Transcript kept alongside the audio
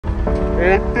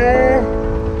Welcome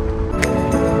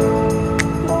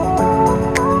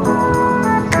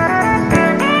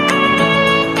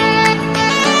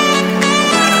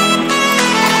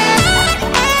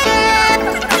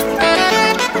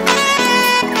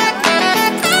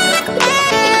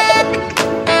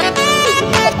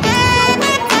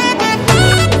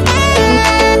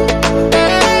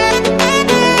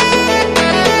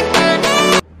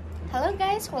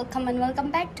and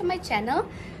welcome back to my channel.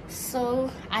 So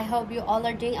I hope you all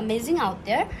are doing amazing out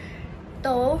there.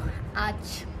 तो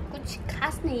आज कुछ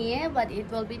खास नहीं है, but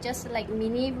it will be just like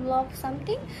mini vlog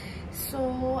something. So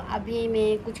अभी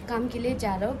मैं कुछ काम के लिए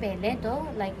जा रहा हूँ पहले तो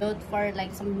like for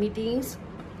like some meetings,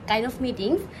 kind of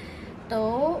meetings. तो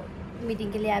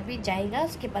मीटिंग के लिए अभी जाएगा,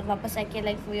 उसके बाद वापस आके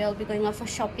like we will be going out for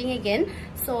shopping again.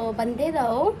 So बनते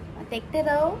रहो, देखते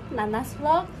रहो नाना's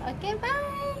vlog. Okay,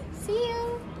 bye. See you.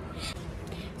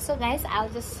 So guys, I'll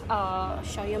just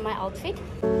show you my outfit.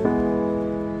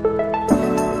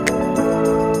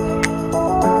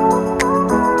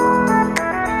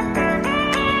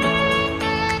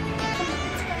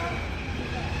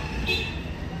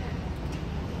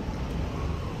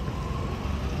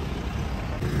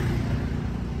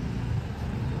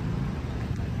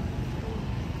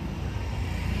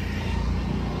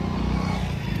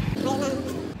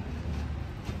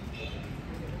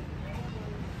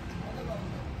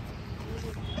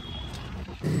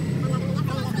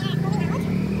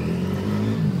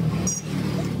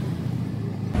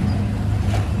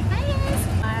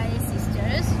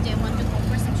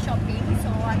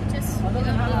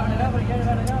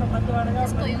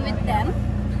 Just going with them.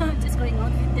 Just going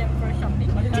out with them for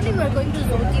shopping. Actually, we're going to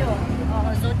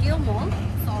Zodio Mall.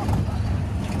 So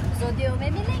Zodio,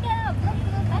 maybe later.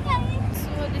 Bye. So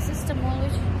this is the mall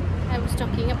which I was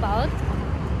talking about.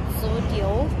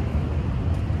 Zodio.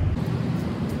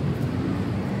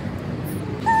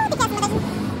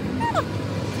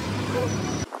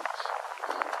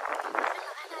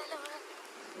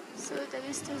 So that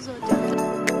is the Zodio.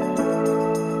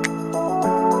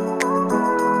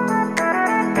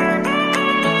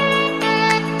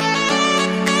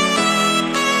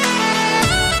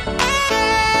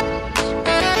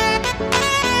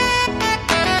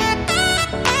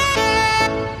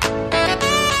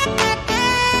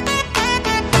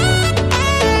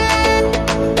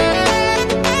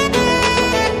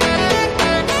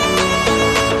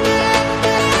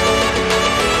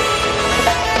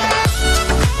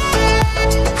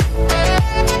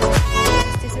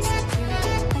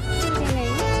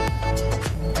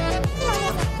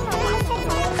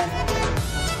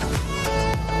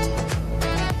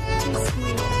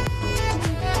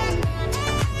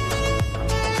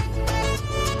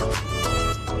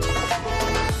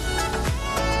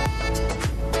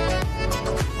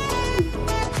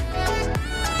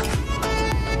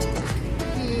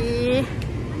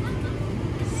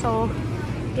 So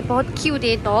ये बहुत cute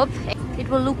है top. It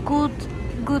will look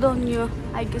good on you,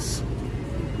 I guess.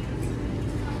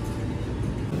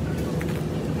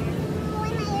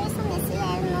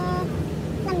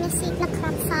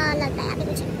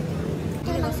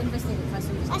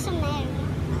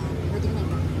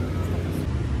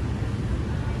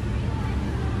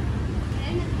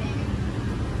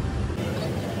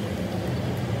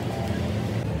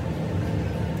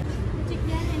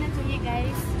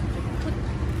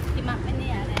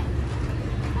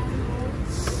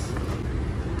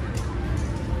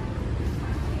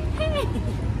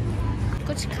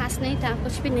 कुछ खास नहीं था,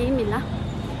 कुछ भी नहीं मिला,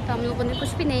 तो हम लोगों ने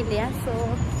कुछ भी नहीं लिया. So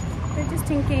we're just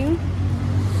thinking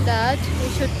that we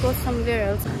should go somewhere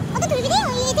else.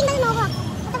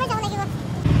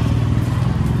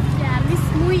 Yeah, Miss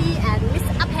Mui and Miss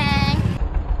Apeng.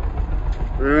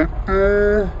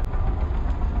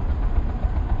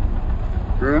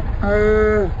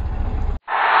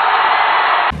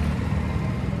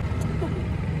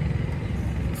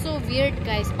 So weird,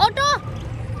 guys. Auto!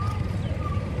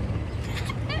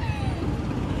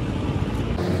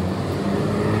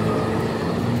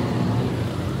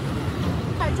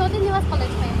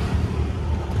 College में.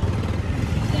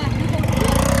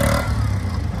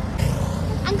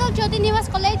 Uncle, Jyoti Nivas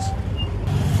College.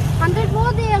 100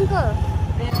 बहुत है uncle.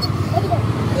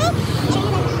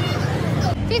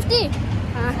 50.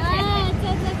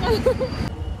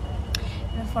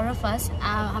 Four of us.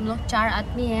 हम लोग 4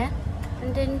 आदमी हैं. And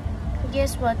then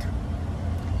guess what?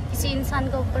 किसी इंसान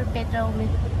के ऊपर बैठ रहा हूँ मैं.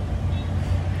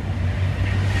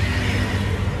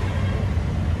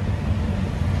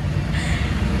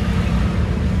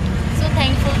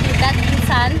 Thankful to that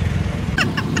insan.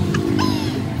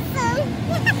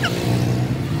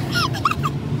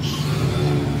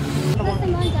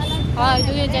 हाँ,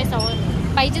 itu ya guys, awal.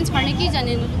 Paijin sekarang ki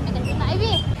janin.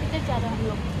 अभी किधर जा रहे हैं हम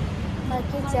लोग?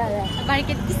 मार्केट जा रहा है।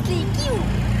 मार्केट किस लिए? क्यों?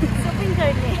 शॉपिंग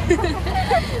करने।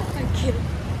 ओके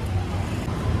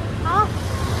हाँ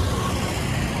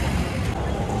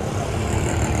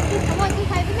Kamu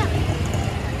खाए भी ना?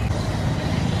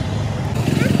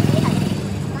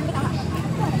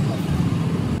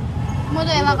 mau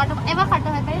tuh avocado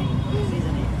है पे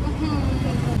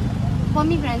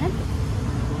pomegranate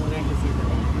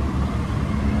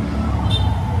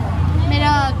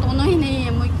मेरा दोनों ही नहीं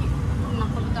है मुझे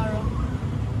नाक बता रहा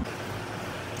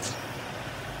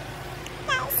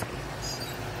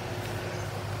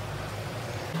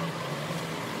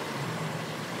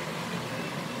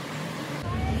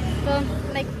तो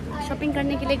लाइक शॉपिंग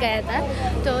करने के लिए गया था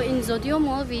तो इन ज़ोडियो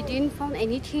mall V didn't found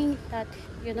anything that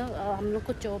you know हम लोग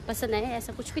को जो पसंद है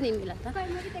ऐसा कुछ भी नहीं मिला था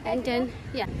एंड देन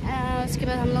या उसके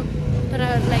बाद हम लोग थोड़ा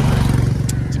लाइक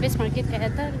चिपेस मार्केट गया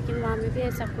था लेकिन वहाँ में भी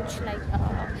ऐसा कुछ लाइक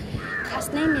खास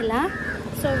नहीं मिला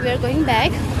so we are going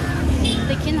back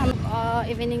लेकिन हम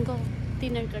इवनिंग को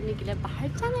डिनर करने के लिए बाहर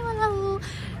जाने वाला हूँ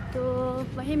तो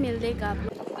वही मिल देगा आप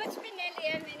लोग कुछ भी नहीं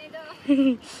लिया मैंने तो।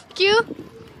 क्यों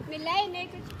मिला ही नहीं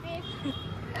कुछ भी।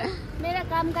 मेरा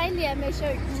काम का ही लिया मैं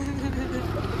शर्ट।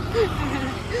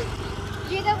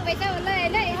 ये तो बेटा वाला है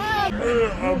ना।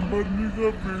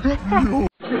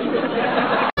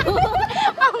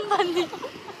 अंबानी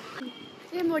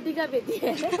ये मोटी का बेटी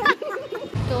है।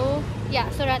 तो या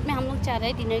सो रात में हम लोग जा रहे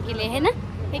हैं डिनर के लिए है ना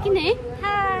है कि नहीं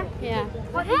हाँ। या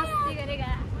बहुत मस्ती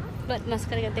करेगा। बदमाश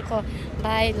करेगा देखो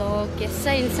भाई लोग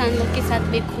कैसा इंसान लोग के साथ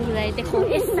भी घूम रहे हैं देखो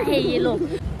ऐसा है ये लोग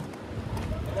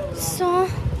सो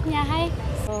या हाय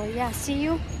या सी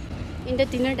you in the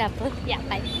dinner table या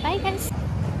बाय बाय गाइस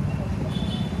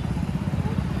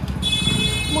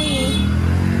मुई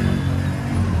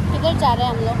किधर जा रहे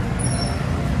हैं हम लोग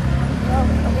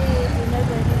अभी डिनर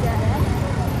करने जा रहा है।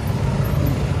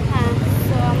 हाँ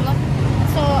so हम लोग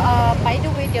so by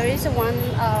the way there is one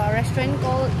restaurant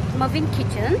called Mavin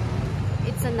Kitchen.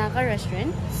 It's a Naga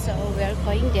restaurant so we are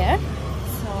going there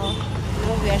so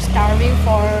now we are starving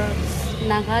for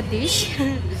Naga dish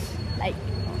like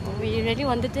we really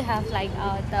wanted to have like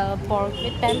the pork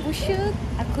with bamboo shoot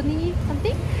akuni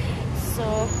something so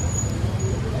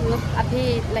look अभी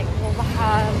like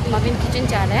वहाँ Mavin Kitchen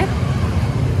जा रहे हैं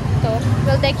तो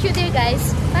we'll take you there guys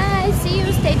bye see you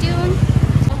stay tuned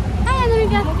hi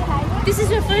Anamika this is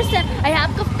your first time अरे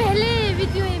आपका पहले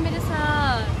video है मेरे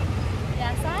साथ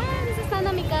yes this is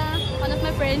Anamika one of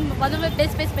my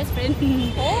best friend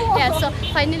yeah so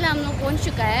finally हम लोग पहुँच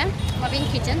चुका है Mavin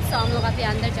Kitchen so हम लोग अभी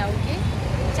अंदर जाऊँगी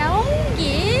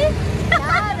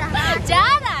जा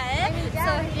रहा है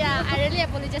so yeah I really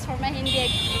apologize for my Hindi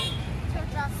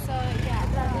so yeah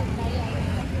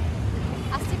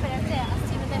 80%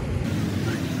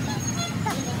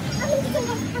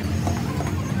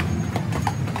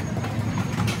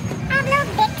 आप लोग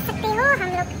देख सकते हो हम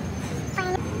लोग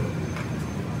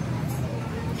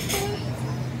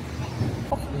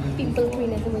पिंपल क्वीन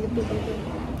है तो मुझे पिंपल क्वीन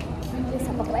ये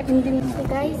सब पकड़ा है तो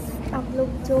गाइस आप लोग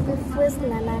जो भी फर्स्ट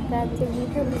नाना का जो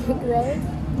वीडियो देख रहे हैं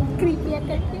कृपया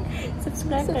करके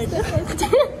सब्सक्राइब कर दो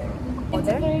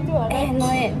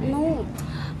नो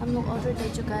हम लोग ऑर्डर दे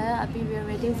चुका है अभी we are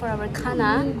waiting for our खाना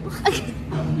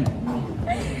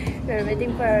we are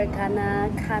waiting for our खाना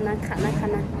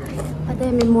पता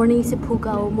है मैं मॉर्निंग से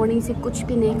भूखा हूँ मॉर्निंग से कुछ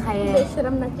भी नहीं खाया है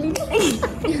शर्म नकली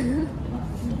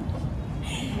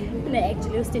नहीं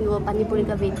एक्चुअली उस दिन वो पानी पूरी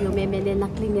का वीडियो में मैंने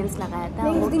नकली नेल्स लगाया था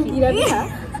उस दिन गिरा भी था।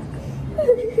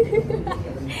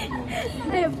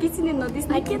 अब किसी ने नोटिस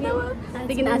नहीं किया था वो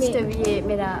लेकिन आज तक ये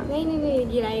मेरा नहीं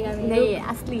गिराएगा नहीं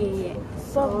असली है ये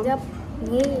तो जब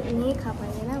नहीं खा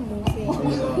पाएंगे ना मुंह से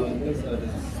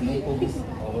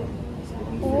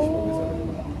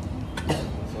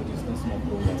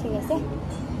ठीक है से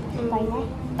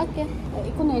ओके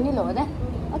इको नहीं लो दे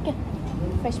ओके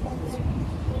फ्रेश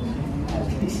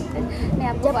मैं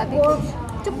आपको बात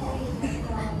चुप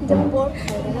जब पोर्क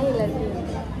खाएगा ना ये लड़की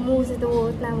मुंह से तो वो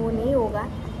उतना वो नहीं होगा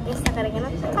ऐसा करेगा ना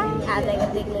आ जाएगा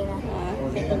देख लेना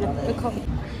देखो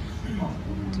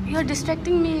you are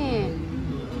distracting me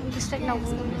distract ना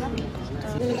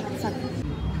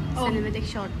सिनेमैटिक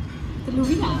शॉट तो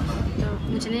लूबी ना तो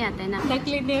मुझे नहीं आता है ना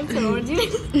नकली नेम ओरिजिनल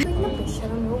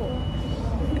शर्म हो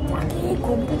जाके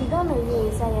घूम के दिखा ना ये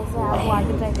ऐसा आप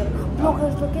आगे ट्राई करो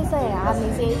ब्लॉगर्स लोग कैसा है आदमी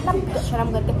से इतना शर्म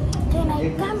करके कहना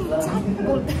काम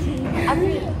बोल अभी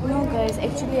नो गाइस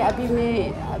एक्चुअली अभी मैं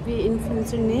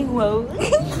इन्फ्लुएंसर नहीं हुआ हूँ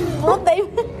बहुत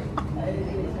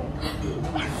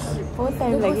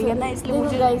टाइम लगेगा ना इसलिए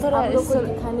मुझे थोड़ा आप लोग को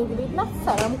दिखाने के लिए इतना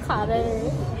शर्म खा रहे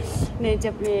हैं नहीं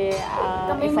जब मैं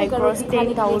इफ आई क्रॉस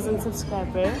 10,000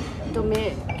 सब्सक्राइबर तो मैं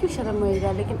क्यों शर्म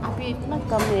होएगा लेकिन अभी इतना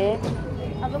कम है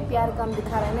अब लोग प्यार कम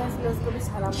दिखा रहे हैं ना, इसलिए उसको भी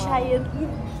शर्म शायद ही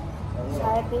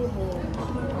हो।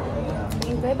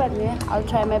 कोई बात नहीं, I'll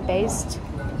try my best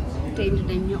to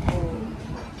entertain you all.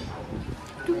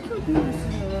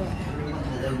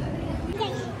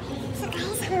 So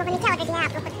guys, हम लोगों ने क्या ऑर्डर किया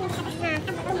आप लोग को हाँ अब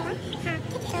बताऊँगा। हाँ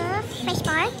तो fresh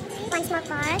pork, one small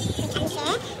pork with anche,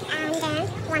 and then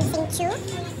one sinchu,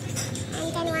 and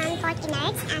then one pork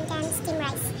innards, and then steamed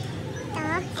rice. So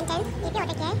and then ये भी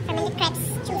ऑर्डर किया है fermented crabs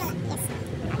juice. Yes,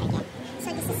 order किया। So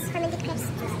this is fermented crabs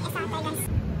juice. ऐसा आता है guys.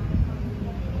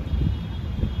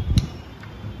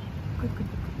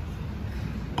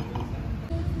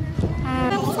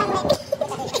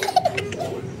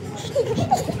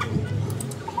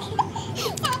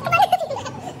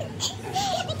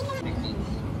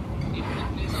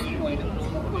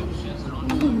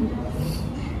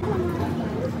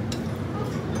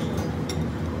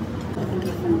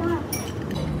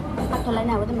 Thật lại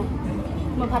nào với mày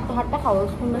mà hạt bắt khẩu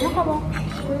nó không không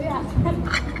quý vị ạ.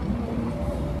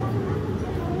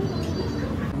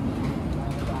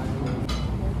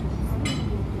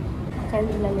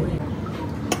 Xem lại liền.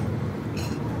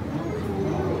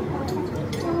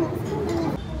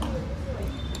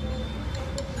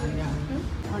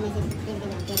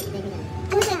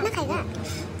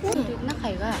 Nó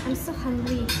khẩy quá. I'm so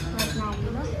hungry right now,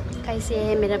 you know. Kaisi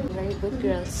made a very good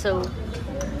girl, so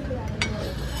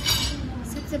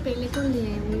सबसे पहले तो ले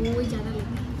वो ज़्यादा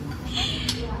लेना।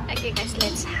 okay guys,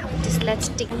 let's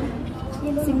stick.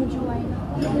 ये सिंजू आई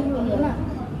ये ना।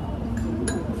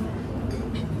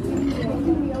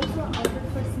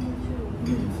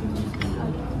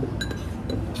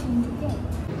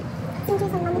 Sinju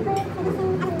is wonderful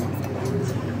medicine.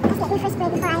 Let's let me first pray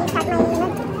before I start my food.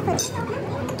 Let's stick it.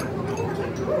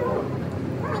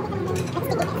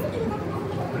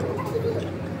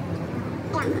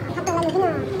 Yeah, have to let me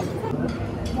know.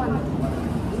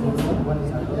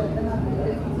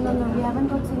 No, we haven't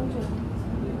got sinju.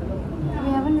 We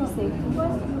haven't received.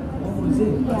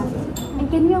 Yeah. And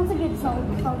can we also get salt?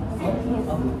 Yes.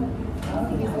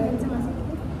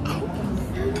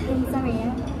 Sorry,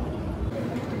 yeah.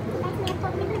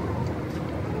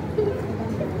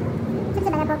 सबसे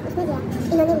बड़ा box उसने दिया,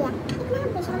 इन्होंने लिया। इतना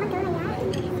pressure मत करो यार।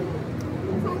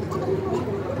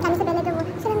 खाने से पहले तो वो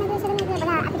शर्म लगे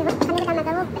बड़ा आपके जो खाने का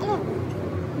मजा वो पहले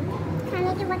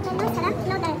खाने के वक्त लो शर्म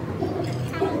लो दर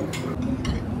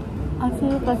I'll see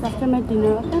you guys after my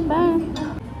dinner. Okay, bye.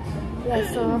 Yeah,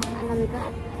 so Anamika,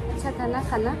 अच्छा था ना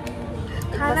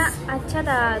खाना अच्छा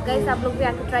था गाइस, आप लोग भी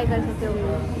आके ट्राई कर सकते हो।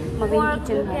 मवेन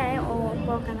किचन क्या है और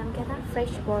पोर्क का नाम क्या था?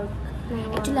 Fresh pork.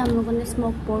 एक्चुअली हम लोगों ने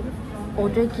स्मोक पोर्क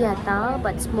ऑर्डर किया था,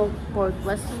 but smoke pork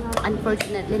was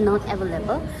unfortunately not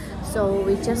available, so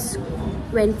we just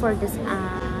went for this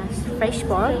fresh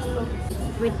pork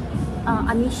with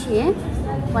anishi.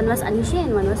 One was anishi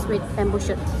and one was with bamboo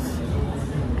shoot.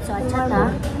 So अच्छा था.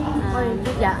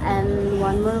 Yeah, and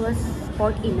one more was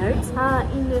pork innards.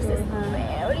 Innards is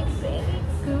very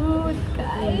good,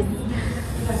 guys.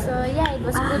 So yeah, it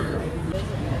was good.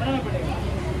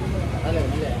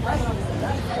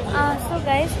 So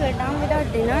guys, we're done with our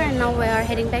dinner and now we are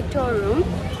heading back to our room.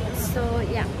 So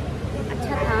yeah,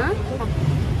 अच्छा था.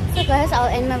 So guys,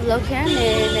 I'll end my vlog here.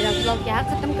 मैं मेरा vlog यहाँ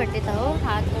ख़त्म कर देता हूँ.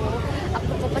 हाँ, तो आप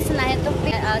लोगों को पसंद आए तो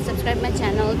please subscribe my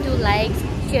channel, do like,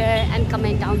 share and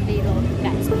comment down below,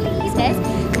 guys. Please.